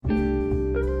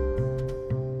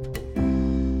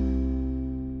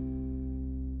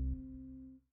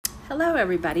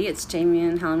everybody. It's Jamie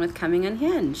and Helen with Coming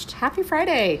Unhinged. Happy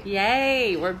Friday.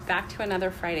 Yay! We're back to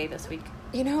another Friday this week.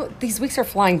 You know, these weeks are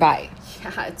flying by.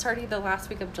 Yeah, it's already the last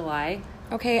week of July.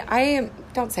 Okay,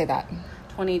 don't say that.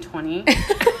 2020.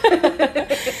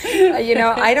 You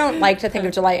know, I don't like to think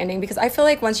of July ending because I feel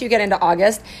like once you get into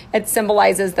August, it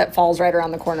symbolizes that fall's right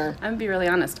around the corner. I'm going to be really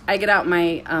honest. I get out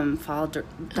my fall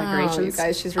decorations. Oh, you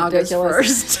guys, she's August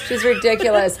ridiculous. 1st. She's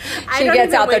ridiculous. I She don't gets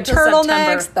even out the wait till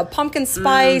turtlenecks, September. the pumpkin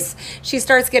spice. She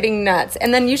starts getting nuts.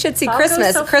 And then you should see Fall goes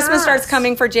Christmas. so Christmas fast. starts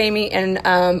coming for Jamie in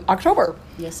October.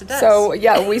 Yes, it does. So,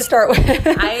 yeah, we start with...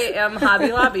 I am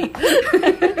Hobby Lobby.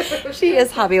 She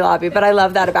is Hobby Lobby, but I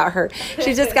love that about her.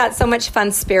 She's just got so much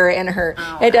fun spirit in her.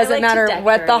 Oh, It doesn't I like to matter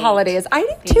what the decorate. holiday is. I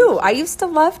do too. I used to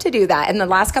love to do that. In the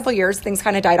last couple of years, things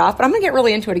kind of died off, but I'm going to get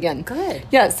really into it again. Good.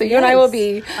 Yeah, so you and I will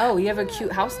be... Oh, you have a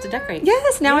cute house to decorate.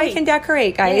 Yes, now I Yay. can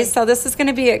decorate, guys. Yay. So this is going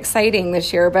to be exciting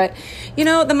this year. But, you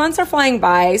know, the months are flying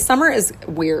by. Summer is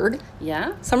weird.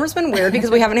 Yeah? Summer's been weird because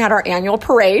we haven't had our annual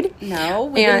parade. No,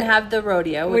 we And didn't have the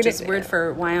rodeo, we which is didn't- weird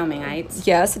for Wyomingites.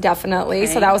 Yes, definitely.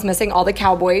 So Okay. that was missing all the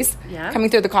cowboys Yeah. coming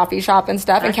through the coffee shop and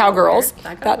stuff, and That got cowgirls. weird.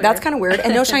 That got That's weird. kind of weird.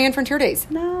 And no Cheyenne Frontier Days.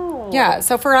 No. Yeah,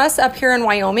 so for us up here in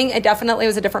Wyoming, it definitely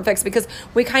was a different fix because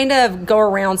we kind of go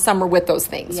around summer with those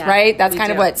things, Yeah, right? That's we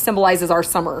kind of do. what symbolizes our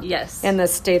summer. Yes. In the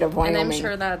state of And Wyoming. I'm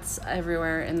sure that's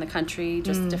everywhere in the country,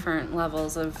 just different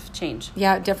levels of change.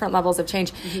 Yeah, different levels of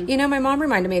change. You know, my mom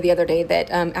reminded me the other day that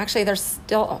actually there's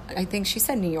still, I think she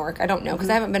said New York, I don't know, because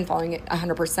I haven't been following it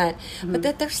 100%, but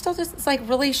that they're still just it's like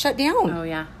really shut down. Oh,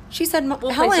 yeah. She said, Well,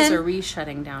 places are Helen,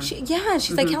 re-shutting down.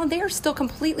 she's like, Helen, they are still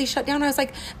completely shut down. I was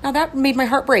like, now that made my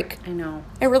heart break. I know.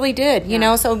 It really did, you Yeah.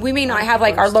 know. So we may not lot of have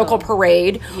like people our are local still-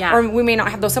 parade, Yeah. or we may not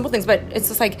have those simple things, but it's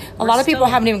just like a We're lot of people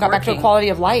still haven't even got back to a working. quality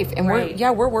of life, and Right.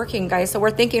 we're working, guys. So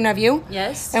we're thinking of you,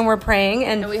 Yes. and we're praying,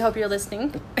 And we hope you're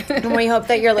listening. and we hope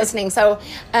that you're listening. So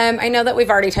I know that we've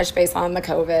already touched base on the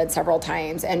COVID several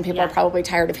times, and people Yeah. are probably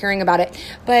tired of hearing about it.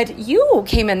 But you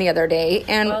came in the other day,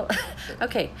 and Well,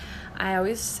 okay. I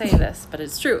always say this, but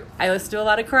it's true. I listen to a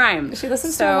lot of crime. She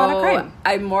listens to a lot of crime.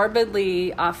 I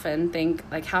morbidly often think,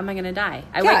 like, how am I going to die?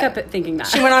 I Yeah. wake up thinking that.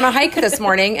 she went on a hike this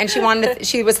morning, and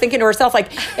she was thinking to herself, like,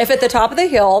 if at the top of the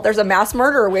hill there's a mass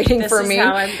murderer waiting This for is me,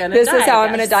 how I'm gonna this die, is how I I'm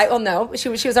going to guess. die. Well, no, she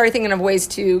was already thinking of ways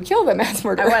to kill the mass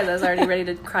murderer. I was already ready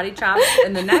to karate chop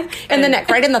in the neck. In the and- neck,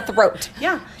 right in the throat.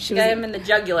 Yeah. She Get was- him in the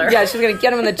jugular. Yeah, she was going to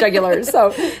get him in the jugular.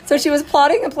 So she was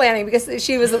plotting and planning because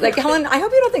she was like, Helen, I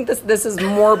hope you don't think this is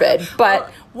morbid,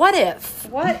 but what if?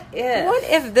 What if? What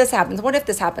if this happens? What if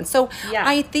this happens? So Yeah.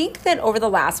 I think that over the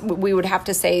last, we would have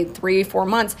to say 3-4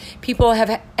 months, people have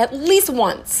at least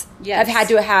once Yes. have had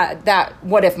to have that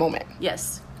what if moment.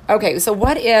 Yes. Okay, so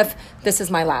what if this is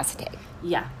my last day?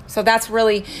 Yeah. So that's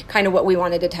really kind of what we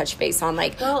wanted to touch base on.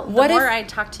 Like, Well, what the more if I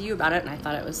talked to you about it, and I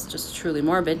thought it was just truly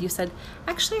morbid, you said,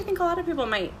 actually, I think a lot of people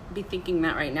might be thinking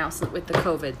that right now with the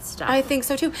COVID stuff. I think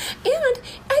so too. And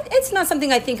it's not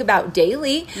something I think about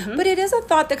daily, Mm-hmm. but it is a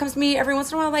thought that comes to me every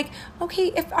once in a while. Like,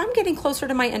 okay, if I'm getting closer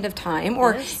to my end of time,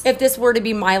 or Yes. if this were to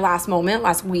be my last moment,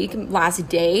 last week, last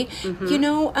day, Mm-hmm. you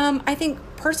know, I think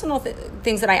personal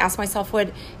things that I ask myself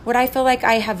would I feel like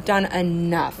I have done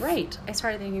enough? Right. I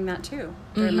started thinking that too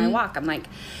during Mm-hmm. my walk. I'm like,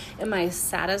 am I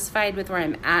satisfied with where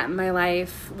I'm at in my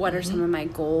life? What are some of my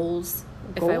goals?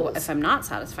 Goals. If I'm not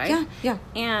satisfied. Yeah.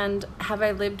 And have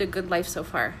I lived a good life so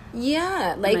far?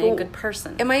 Yeah, like, Am I a good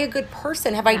person? Am I a good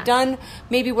person? Have I Yeah. done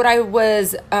maybe what I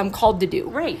was called to do?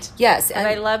 Right. Yes, Have and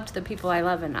I loved the people I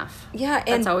love enough? Yeah, That's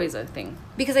and always a thing.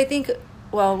 because I think,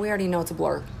 well, we already know it's a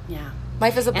blur. Yeah.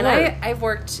 Life is a blur. And I've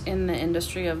worked in the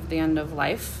industry of the end of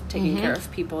life, taking Mm-hmm. care of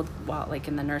people while, like,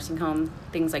 in the nursing home,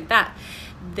 things like that.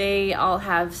 They all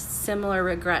have similar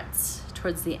regrets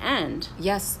towards the end.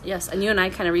 Yes. Yes, and you and I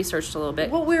kind of researched a little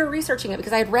bit. Well, we were researching it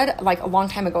because I had read like a long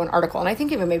time ago an article, and I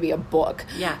think even maybe a book.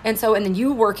 Yeah. And then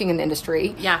you working in the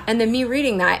industry. Yeah. And then me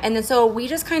reading that, and then so we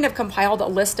just kind of compiled a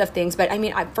list of things. But I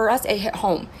mean, for us, it hit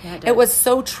home. Yeah, it did. It was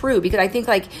so true because I think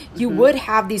like you would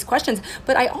have these questions,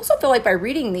 but I also feel like by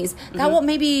reading these, that will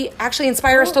maybe actually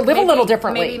inspire us to live a little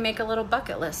differently. Maybe make a little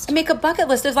bucket list. Make a bucket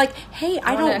list of like, hey,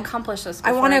 I wanna don't accomplish this I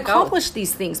before want to I go. accomplish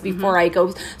these things before I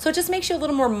go. So it just makes you a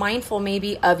little more mindful, maybe,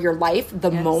 of your life,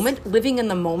 the Yes. moment, living in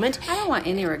the moment. I don't want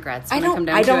any regrets. When I don't. come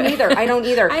down I to don't it. either. I don't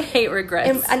either. I hate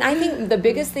regrets. And I think the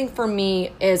biggest thing for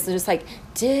me is just like,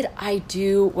 did I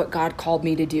do what God called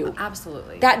me to do?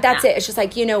 Absolutely. That's Yeah. it. It's just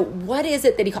like, what is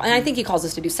it that he calls? And I think he calls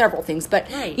us to do several things, but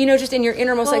Right. just in your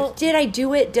innermost, Well, like, did I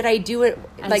do it? Did I do it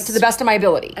and like to the best of my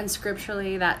ability? And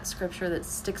scripturally, that scripture that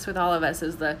sticks with all of us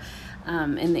is the,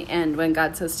 in the end, when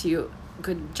God says to you,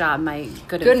 good job, my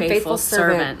good and faithful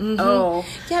servant. Mm-hmm. Oh,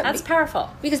 yeah, that's powerful.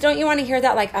 Because don't you want to hear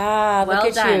that? Like, Well look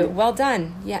at done. you. Well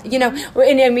done. Yeah. You know,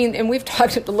 and we've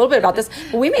talked a little bit about this,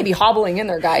 but we may be hobbling in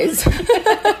there, guys.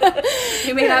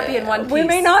 We may not be in one piece. We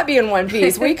may not be in one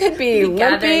piece. We could be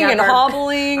limping and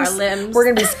hobbling. Our limbs. We're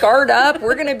going to be scarred up.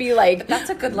 We're going to be like... That's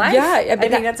a good life. Yeah. I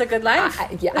think that's a good life.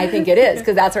 I think it is,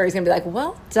 because that's where he's going to be like,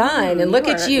 well done. And look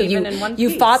at you. Even in one You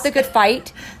piece. fought the good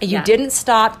fight, and you didn't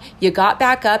stop. You got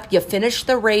back up. You finished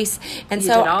the race. And You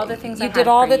so did all the things I you had did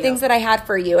all for the you. things that I had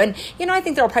for you. And, I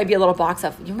think there'll probably be a little box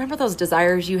of, you remember those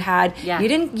desires you had? Yeah. You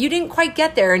didn't quite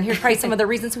get there. And here's probably some of the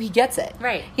reasons, so he gets it.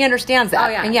 Right. He understands that.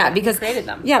 Oh, yeah. And He because created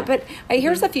them. Yeah, but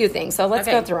here's a few things. So let's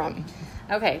Okay. go through them.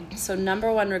 Okay, so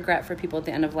number one regret for people at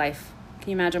the end of life.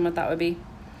 Can you imagine what that would be?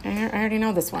 I already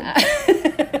know this one.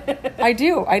 I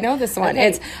do. I know this one. Okay.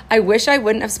 It's, I wish I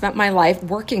wouldn't have spent my life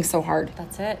working so hard.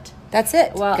 That's it. That's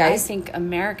it, Well, guys. I think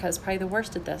America is probably the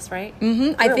worst at this, right?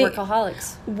 Mm-hmm. I We're think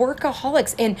workaholics.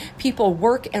 Workaholics, and people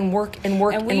work and work and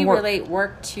work And and we work. relate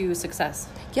work to success.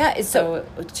 Yeah, it's so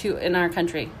In our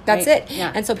country. that's right? it.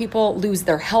 Yeah. And so people lose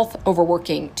their health over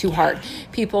working too hard.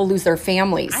 People lose their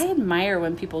families. I admire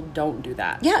when people don't do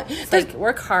that. Yeah, It's there's- like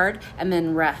work hard and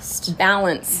then rest.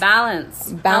 Balance.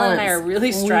 Balance. Alan and I are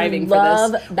really striving for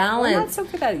love this. balance. We're not so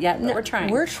good at it yet, but we're trying.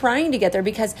 We're trying to get there,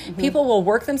 because people will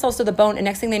work themselves to the bone, and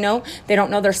next thing they know, they don't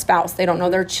know their spouse, they don't know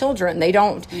their children, they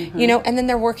don't, and then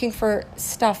they're working for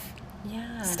stuff,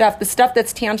 the stuff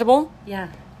that's tangible. Yeah.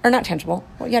 Or not tangible.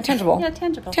 Well, yeah, tangible. Yeah,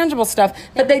 tangible. Tangible stuff.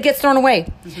 But that gets thrown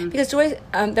away. Because Joy,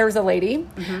 there was a lady,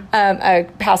 a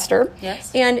pastor.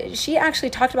 Yes. And she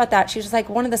actually talked about that. She was like,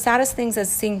 one of the saddest things is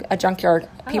seeing a junkyard,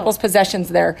 people's possessions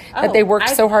there that they worked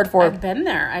so hard for. I've been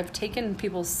there. I've taken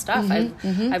people's stuff.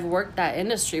 I've worked that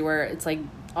industry where it's like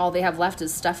all they have left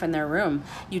is stuff in their room.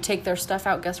 You take their stuff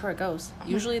out, guess where it goes?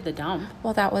 Usually the dump.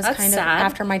 Well, that was That's kind of sad.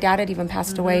 after my dad had even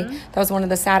passed away. That was one of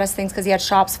the saddest things, because he had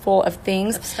shops full of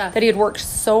things Of stuff. that he had worked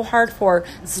so hard for,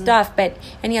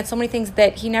 and he had so many things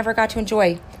that he never got to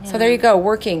enjoy. So there you go,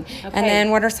 working. And Okay.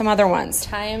 then what are some other ones?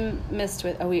 Time missed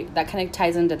with, that kind of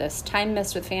ties into this. Time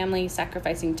missed with family,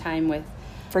 sacrificing time with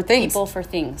For things. people for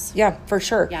things. Yeah, for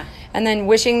sure. Yeah. And then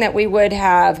wishing that we wouldn't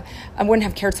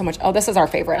have cared so much. Oh, this is our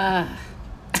favorite.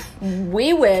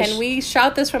 We wish. Can we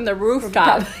shout this from the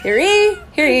rooftop? Hear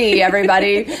ye,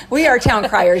 everybody. We are town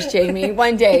criers, Jamie.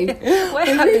 One day. What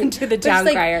happened to the But it's town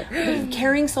crier?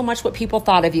 Caring so much what people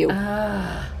thought of you.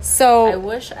 I So,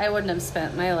 wish I wouldn't have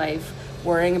spent my life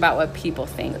worrying about what people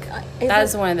think. is That it-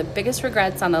 is one of the biggest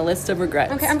regrets on the list of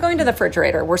regrets. okay, I'm going to the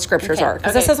refrigerator where scriptures Okay, are,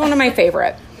 because this okay. is one of my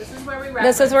favorite. This is where we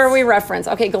This is where we reference.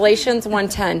 Okay, Galatians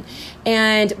 1:10.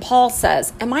 And Paul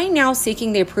says, "Am I now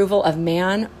seeking the approval of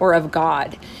man or of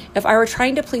God? If I were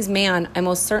trying to please man, I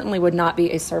most certainly would not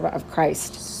be a servant of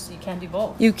Christ." You can't do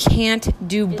both. You can't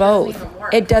do doesn't both. even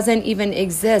work. It doesn't even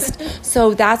exist.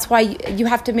 So that's why you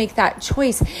have to make that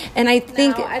choice. And I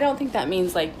think, No, I don't think that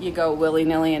means like you go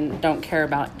willy-nilly and don't care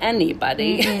about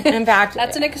anybody. in fact,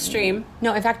 That's an extreme.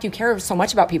 no, in fact, you care so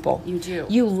much about people. You do.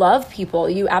 You love people.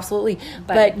 You absolutely.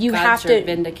 But you God's have your to.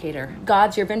 vindicator.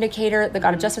 God's your vindicator, the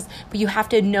God of justice, but you have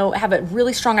to have a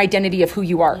really strong identity of who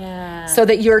you are. Yeah. So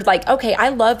that you're like, okay, I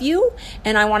love you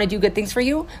and I want to do good things for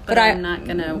you, but I'm not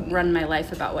gonna run my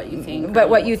life about what you think. but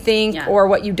what you think Yeah. or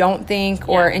what you don't think,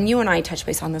 or Yeah. and you and I touch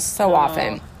base on this so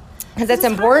often. Because It's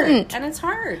that's important. hard, and it's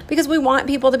hard. Because we want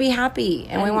people to be happy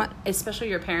and we And want. especially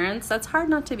your parents. That's hard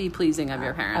not to be pleasing of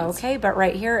your parents. Okay, but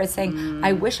right here is saying,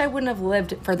 I wish I wouldn't have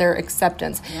lived for their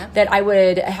acceptance. Yeah. That I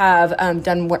would have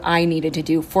done what I needed to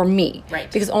do for me.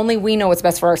 Right. Because only we know what's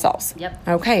best for ourselves. Yep.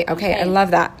 Okay, I Okay.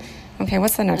 love that. Okay,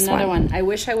 what's the next Another one. I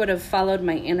wish I would have followed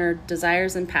my inner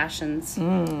desires and passions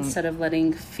Mm. instead of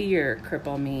letting fear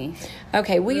cripple me.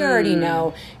 Okay, we already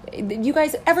know. You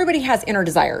guys, everybody has inner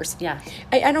desires. Yeah.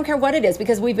 I don't care what it is,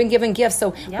 because we've been given gifts.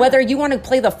 So Yeah. whether you want to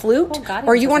play the flute Well, God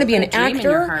or even you says, want to be "I an put a dream in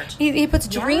your actor, heart." he puts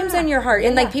dreams in your heart.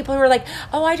 And Yeah. like people who are like,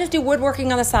 oh, I just do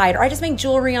woodworking on the side, or I just make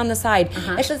jewelry on the side.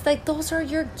 Uh-huh. It's just like, those are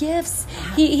your gifts.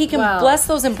 He can Well, bless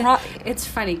those and It's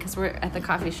funny because we're at the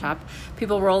coffee shop.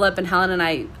 People roll up, and Helen and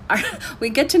I we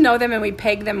get to know them, and we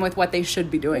peg them with what they should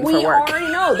be doing we for work.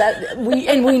 already know that we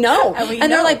know. And we they're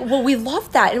know. like, well, we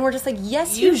love that. And we're just like,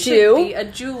 yes, You you, should do. be a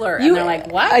jeweler, and they're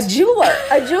like, what? A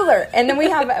jeweler. And then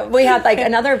we had like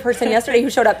another person yesterday who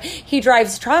showed up. He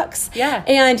drives trucks. Yeah.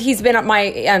 And he's been at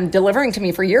my delivering to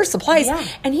me for years supplies. Yeah.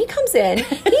 And he comes in.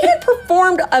 He had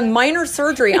performed a minor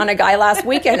surgery on a guy last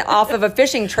weekend off of a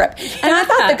fishing trip. And I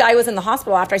thought the guy was in the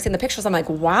hospital after I seen the pictures. I'm like,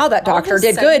 wow, that All of doctor a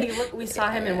did sudden, good. we saw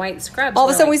him in white scrubs. All of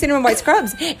a We're sudden, we like, seen him in in white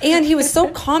scrubs. And he was so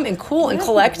calm and cool and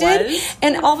collected.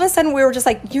 And all of a sudden we were just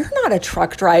like, you're not a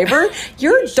truck driver.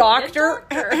 You're Dr.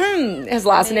 his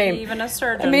last name. Maybe even a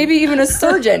surgeon. Maybe even a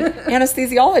surgeon,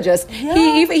 anesthesiologist. Yeah.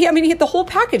 He hit the whole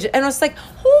package. And I was like,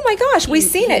 oh my gosh, we've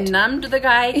seen it. He numbed the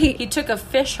guy. He took a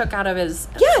fish hook out of his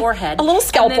forehead. A little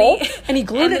scalpel. And he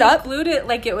glued it up. He glued it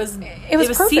like it was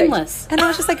perfect. Seamless. And I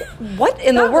was just like, what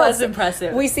in the world? That was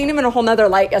impressive. We seen him in a whole nother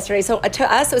light yesterday. So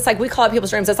to us, it's like we call out people's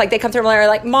dreams. It's like they come through and they're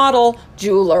like model,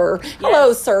 jeweler,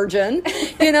 hello, surgeon.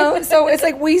 So it's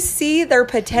like we see their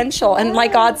potential and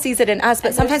like God sees it in us,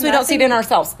 but sometimes we don't see it in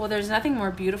ourselves. Well, there's nothing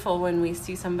more beautiful when we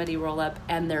see somebody roll up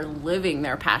and they're living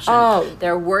their passion.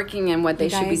 They're working in what they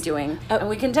should be doing. And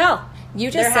we can tell. You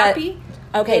just they're said, happy.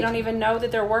 Okay. They don't even know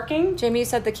that they're working. Jamie, you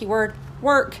said the key word,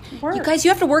 work. You guys,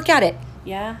 you have to work at it.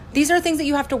 Yeah. These are things that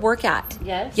you have to work at.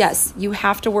 Yes. Yes, you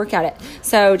have to work at it.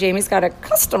 So Jamie's got a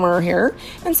customer here.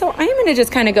 And so I'm going to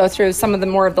just kind of go through some of the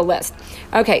more of the list.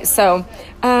 Okay, so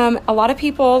a lot of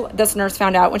people, this nurse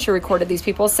found out when she recorded these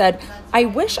people, said, I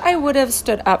wish I would have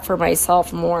stood up for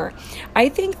myself more. I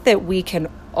think that we can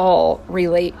all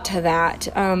relate to that.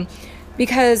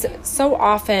 Because so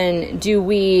often do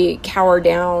we cower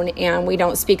down and we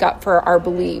don't speak up for our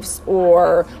beliefs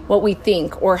or what we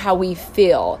think or how we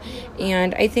feel.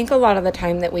 And I think a lot of the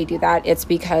time that we do that, it's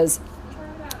because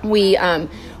we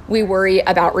worry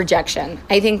about rejection.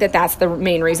 I think that that's the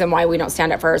main reason why we don't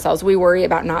stand up for ourselves. We worry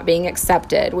about not being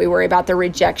accepted. We worry about the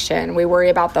rejection. We worry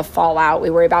about the fallout. We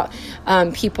worry about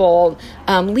people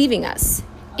leaving us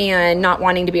and not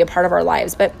wanting to be a part of our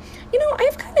lives. But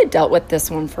I've kind of dealt with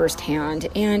this one firsthand.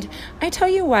 And I tell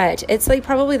you what, it's like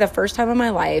probably the first time in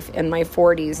my life in my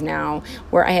 40s now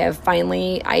where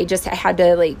I just had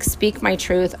to like speak my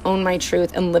truth, own my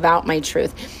truth, and live out my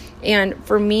truth. And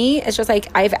for me, it's just like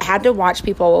I've had to watch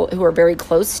people who are very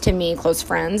close to me, close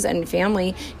friends and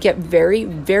family, get very,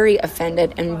 very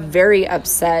offended and very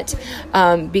upset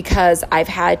because I've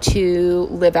had to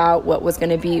live out what was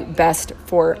going to be best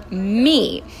for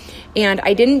me. And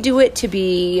I didn't do it to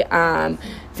be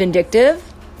vindictive,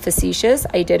 facetious.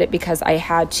 I did it because I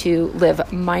had to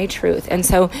live my truth. And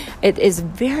so it is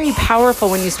very powerful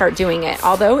when you start doing it.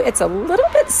 Although it's a little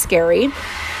bit scary,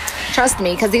 trust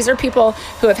me, because these are people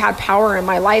who have had power in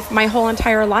my life my whole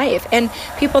entire life and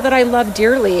people that I love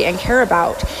dearly and care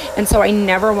about. And so I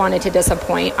never wanted to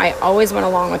disappoint. I always went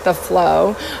along with the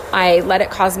flow. I let it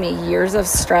cause me years of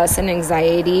stress and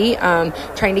anxiety,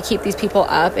 trying to keep these people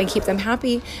up and keep them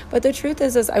happy. But the truth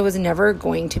is I was never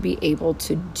going to be able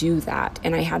to do that.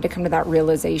 And I had to come to that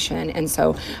realization. And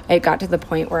so I got to the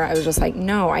point where I was just like,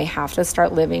 no, I have to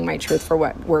start living my truth for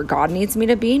where God needs me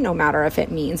to be, no matter if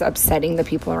it means upsetting the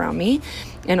people around me.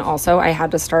 And also I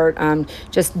had to start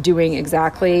just doing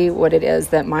exactly what it is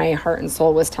that my heart and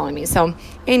soul was telling me. So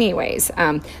anyways,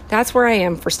 that's where I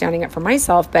am for standing up for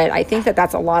myself. But I think that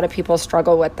that's a lot of people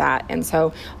struggle with that. And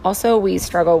so also we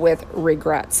struggle with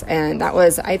regrets. And that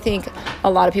was, I think, a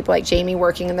lot of people like Jamie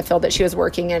working in the field that she was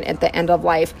working in at the end of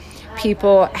life.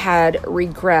 People had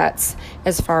regrets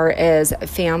as far as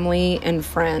family and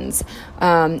friends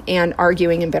and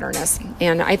arguing and bitterness.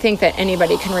 And I think that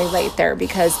anybody can relate there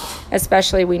because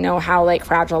especially we know how like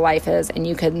fragile life is and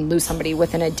you can lose somebody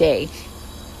within a day.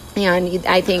 And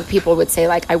I think people would say,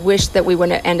 like, I wish that we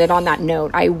wouldn't have ended on that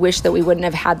note. I wish that we wouldn't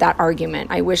have had that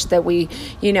argument. I wish that we,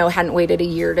 hadn't waited a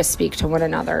year to speak to one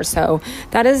another. So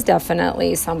that is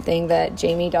definitely something that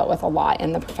Jamie dealt with a lot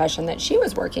in the profession that she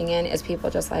was working in, is people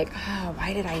just like, oh,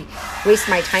 why did I waste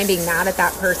my time being mad at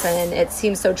that person? It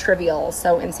seems so trivial,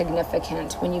 so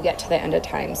insignificant when you get to the end of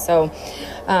time. So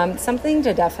something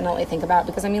to definitely think about,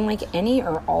 because like any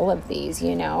or all of these,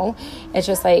 it's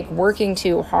just like working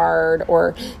too hard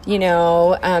or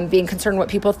being concerned what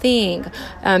people think,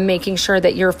 making sure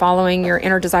that you're following your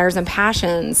inner desires and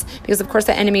passions, because of course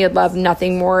the enemy would love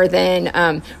nothing more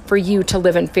than for you to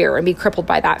live in fear and be crippled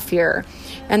by that fear.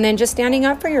 And then just standing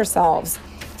up for yourselves.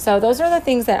 So those are the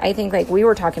things that I think, like we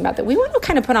were talking about, that we want to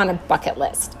kind of put on a bucket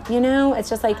list. It's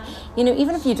just like,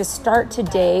 even if you just start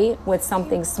today with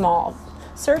something small,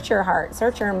 search your heart,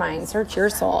 search your mind, search your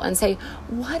soul, and say,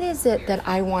 what is it that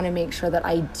I want to make sure that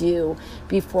I do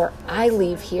before I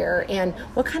leave here? And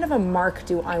what kind of a mark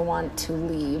do I want to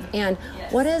leave? And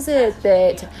what is it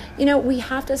that, we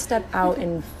have to step out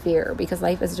in fear, because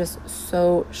life is just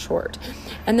so short.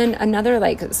 And then another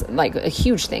like a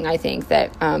huge thing I think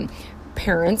that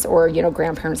parents or,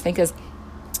 grandparents think is,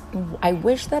 I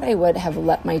wish that I would have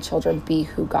let my children be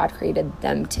who God created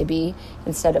them to be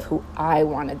instead of who I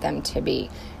wanted them to be.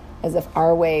 as if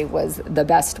our way was the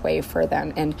best way for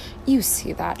them. And you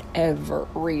see that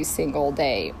every single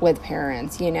day with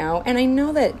parents, you know? And I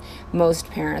know that most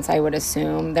parents, I would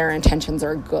assume, their intentions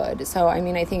are good. So, I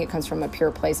mean, I think it comes from a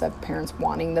pure place of parents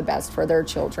wanting the best for their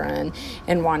children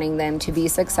and wanting them to be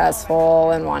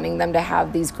successful and wanting them to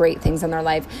have these great things in their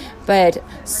life. But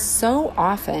so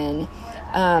often,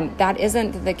 that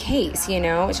isn't the case, you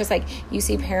know? It's just like you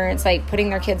see parents like putting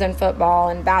their kids in football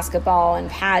and basketball and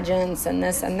pageants and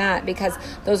this and that because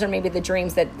those are maybe the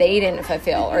dreams that they didn't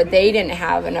fulfill or they didn't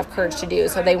have enough courage to do.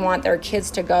 So they want their kids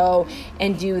to go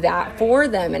and do that for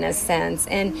them in a sense.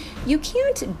 And you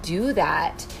can't do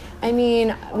that. I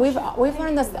mean, we've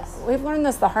learned this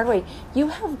the hard way. You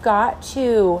have got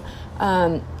to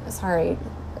sorry,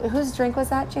 whose drink was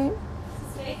that, Jane?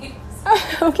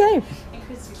 Okay.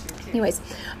 Anyways,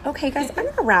 okay, guys, I'm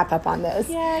going to wrap up on this.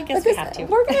 Yeah, I guess we have to.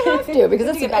 We're going to have to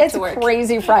because it's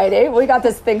crazy Friday. We got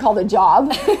this thing called a job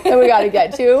that we got to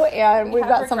get to, and we've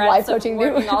got some life coaching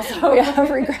to do. Also. We have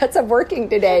regrets of working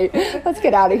today. Let's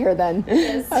get out of here then.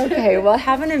 Yes. Okay, well,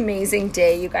 have an amazing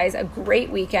day, you guys. A great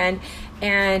weekend.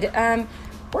 And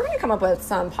we're going to come up with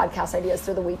some podcast ideas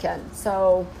through the weekend.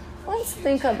 So let's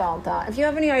think about that. If you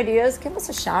have any ideas, give us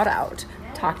a shout out.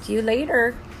 Talk to you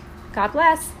later. God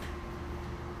bless.